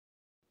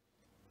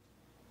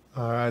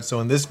Alright, so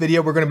in this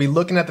video we're going to be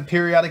looking at the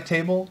periodic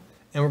table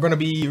and we're going to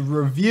be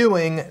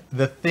reviewing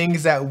the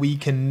things that we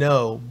can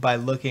know by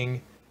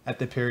looking at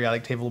the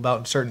periodic table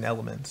about certain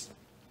elements.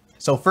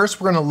 So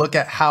first we're going to look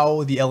at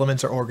how the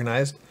elements are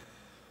organized.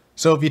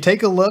 So if you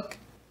take a look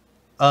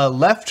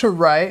left to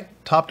right,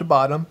 top to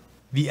bottom,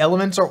 the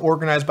elements are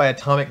organized by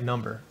atomic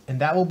number, and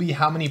that will be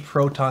how many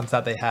protons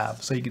that they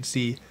have. So you can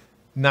see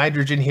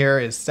nitrogen here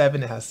is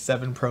 7, it has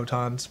 7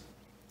 protons,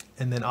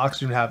 and then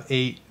oxygen would have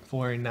 8,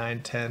 fluorine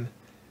 9, 10.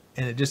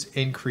 And it just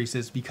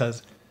increases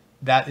because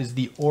that is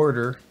the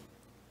order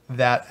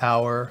that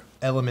our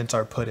elements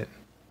are put in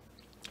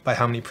by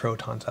how many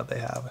protons that they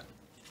have.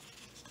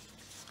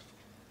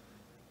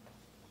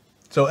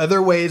 So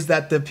other ways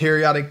that the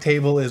periodic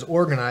table is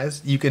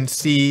organized, you can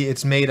see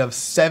it's made of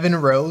 7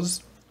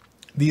 rows.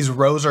 These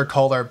rows are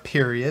called our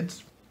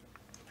periods,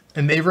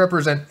 and they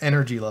represent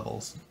energy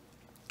levels.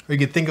 Or you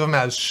could think of them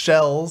as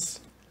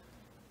shells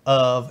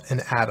of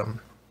an atom.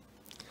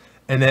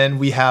 And then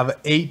we have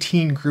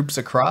 18 groups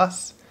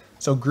across.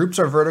 So groups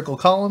are vertical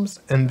columns,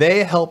 and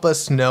they help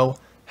us know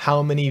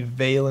how many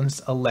valence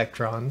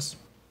electrons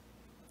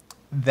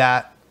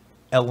that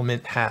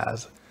element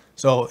has.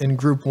 So in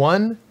group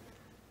 1,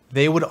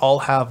 they would all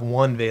have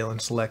 1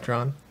 valence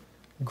electron.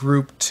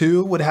 Group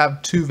 2 would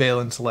have 2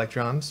 valence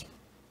electrons.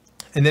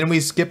 And then we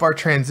skip our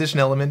transition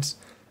elements.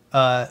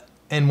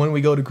 And when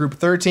we go to group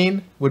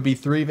 13, would be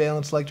 3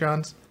 valence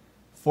electrons.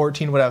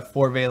 14 would have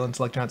 4 valence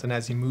electrons. And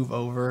as you move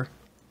over,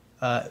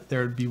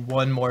 there would be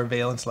 1 more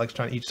valence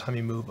electron each time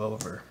you move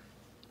over.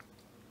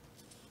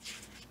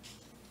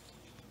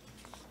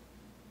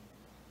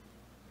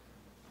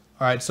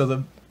 All right, so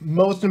the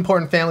most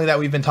important family that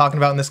we've been talking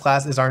about in this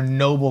class is our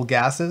noble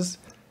gases.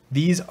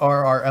 These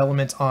are our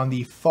elements on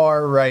the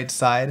far right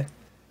side.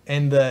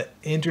 And the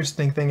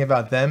interesting thing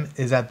about them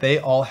is that they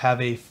all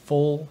have a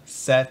full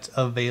set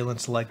of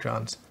valence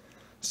electrons.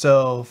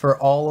 So for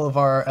all of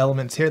our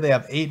elements here, they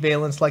have 8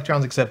 valence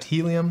electrons except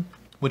helium,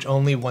 which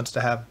only wants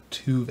to have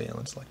 2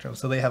 valence electrons.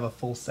 So they have a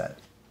full set.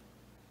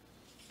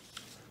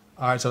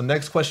 All right, so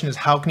next question is,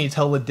 how can you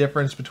tell the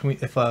difference between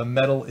if an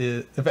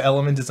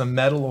element is a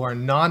metal or a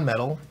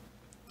non-metal?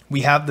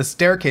 We have the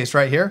staircase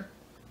right here.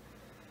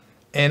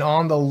 And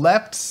on the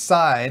left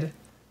side,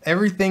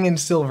 everything in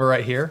silver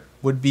right here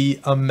would be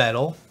a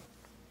metal.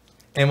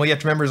 And what you have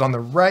to remember is on the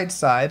right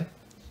side,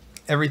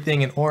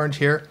 everything in orange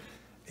here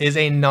is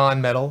a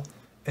non-metal,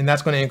 and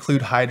that's going to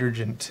include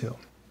hydrogen too.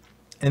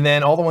 And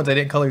then all the ones I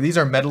didn't color, these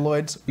are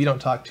metalloids. We don't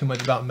talk too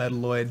much about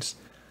metalloids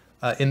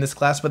in this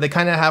class, but they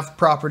kind of have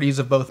properties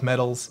of both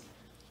metals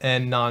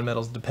and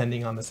non-metals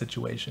depending on the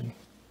situation.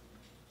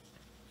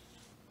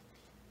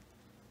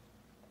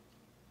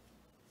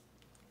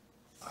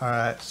 All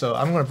right, so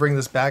I'm going to bring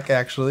this back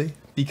actually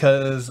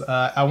because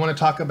I want to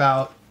talk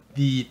about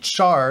the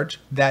charge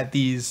that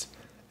these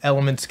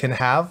elements can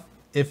have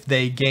if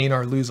they gain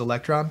or lose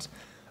electrons.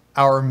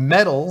 Our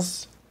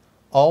metals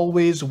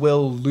always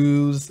will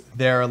lose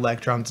their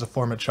electrons to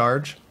form a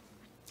charge.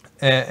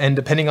 And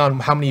depending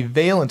on how many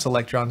valence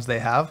electrons they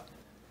have,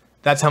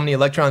 that's how many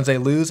electrons they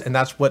lose, and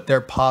that's what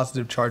their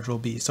positive charge will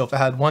be. So if it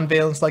had 1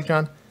 valence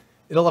electron,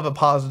 it'll have a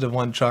positive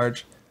 1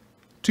 charge.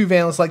 2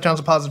 valence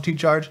electrons, a positive 2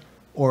 charge.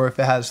 Or if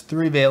it has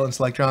 3 valence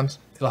electrons,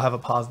 it'll have a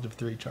positive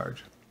 3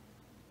 charge.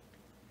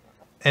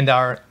 And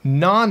our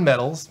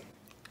non-metals,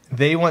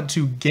 they want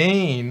to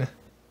gain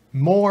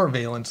more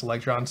valence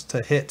electrons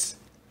to hit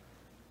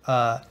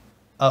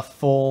a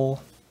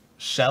full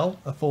shell,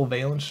 a full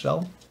valence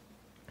shell.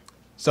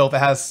 So if it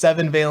has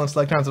 7 valence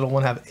electrons, it'll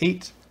want to have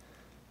 8.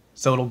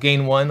 So it'll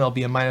gain 1, it'll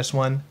be a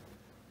 -1.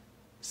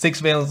 6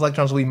 valence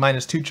electrons will be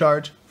 -2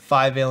 charge.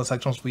 5 valence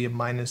electrons will be a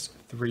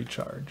 -3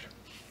 charge.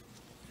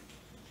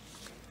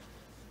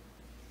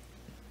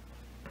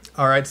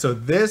 All right, so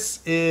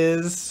this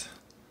is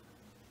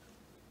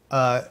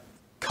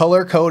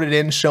color-coded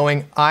in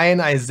showing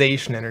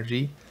ionization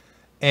energy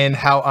and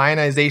how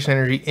ionization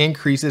energy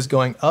increases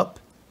going up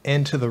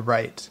and to the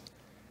right.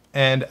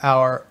 And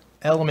our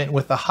element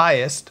with the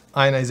highest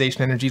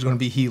ionization energy is going to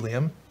be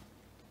helium.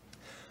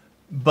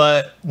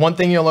 But one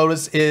thing you'll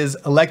notice is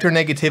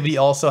electronegativity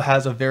also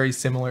has a very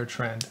similar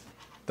trend.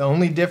 The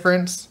only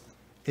difference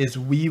is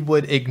we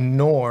would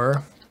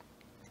ignore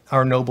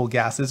our noble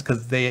gases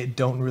because they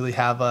don't really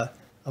have a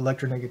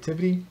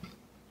electronegativity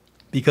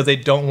because they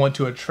don't want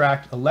to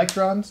attract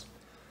electrons.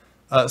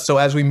 So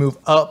as we move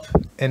up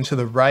and to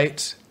the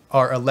right,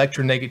 our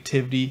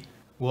electronegativity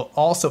will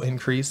also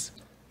increase,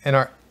 and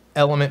our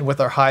element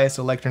with our highest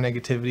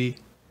electronegativity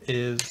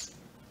is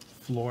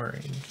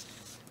fluorine.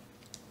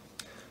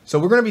 So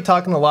we're going to be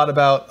talking a lot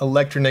about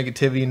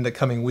electronegativity in the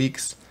coming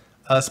weeks,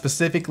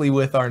 specifically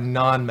with our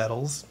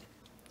non-metals.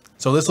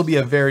 So this will be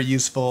a very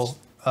useful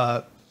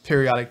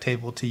periodic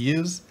table to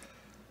use.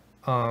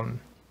 And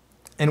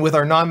with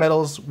our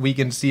non-metals, we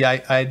can see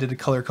I did a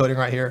color coding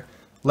right here.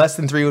 Less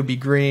than 3 would be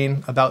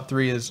green, about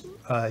 3 is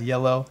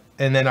yellow.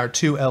 And then our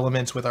 2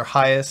 elements with our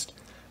highest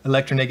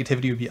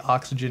electronegativity would be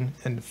oxygen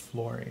and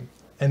fluorine.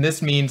 And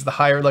this means the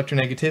higher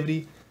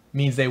electronegativity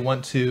means they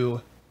want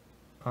to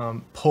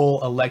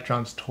pull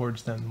electrons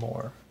towards them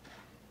more.